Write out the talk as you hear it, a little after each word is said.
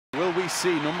will we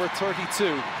see number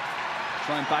 32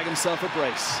 try and bag himself a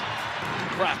brace?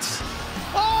 Kratz.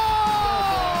 Oh!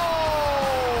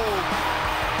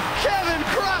 Kevin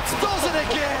Kratz does it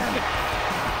again!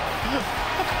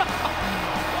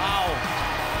 Wow.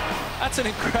 That's an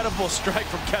incredible strike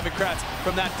from Kevin Kratz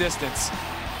from that distance.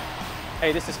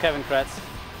 Hey, this is Kevin Kratz.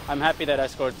 I'm happy that I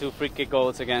scored 2 free kick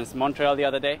goals against Montreal the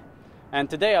other day. And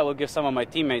today I will give some of my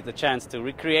teammates a chance to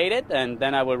recreate it, and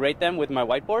then I will rate them with my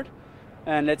whiteboard.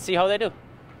 And let's see how they do.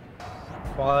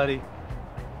 Quality.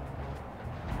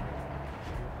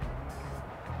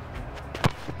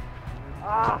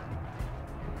 Ah!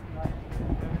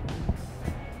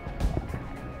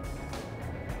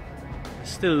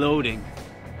 Still loading,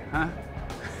 huh?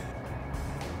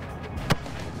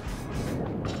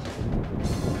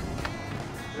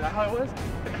 Is that how it was?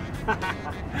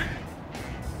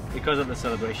 Because of the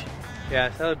celebration.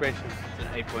 Yeah, celebration. It's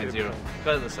an 8.0.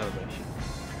 Because of the celebration.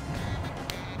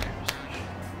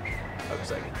 I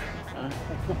was like,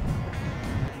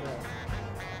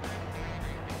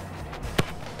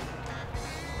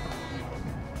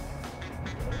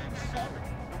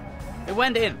 It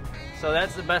went in, so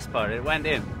that's the best part. It went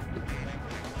in.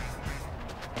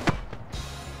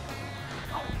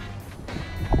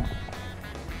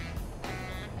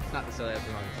 it's not the celebration.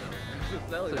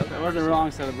 It was the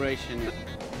wrong celebration.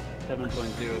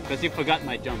 7.0, because you forgot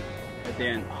my jump at the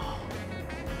end.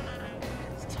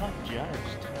 It's tough judge.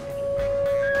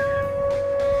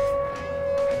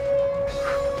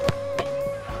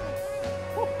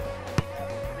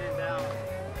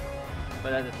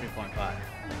 But that's a 3.5.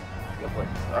 Good place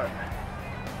to start.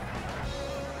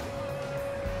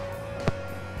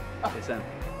 It's in.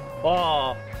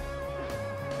 Oh!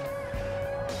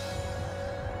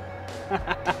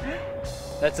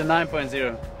 That's a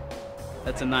 9.0.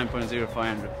 That's a 9.0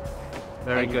 500.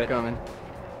 Very good. Thank you for coming.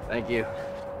 Thank you.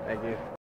 Thank you.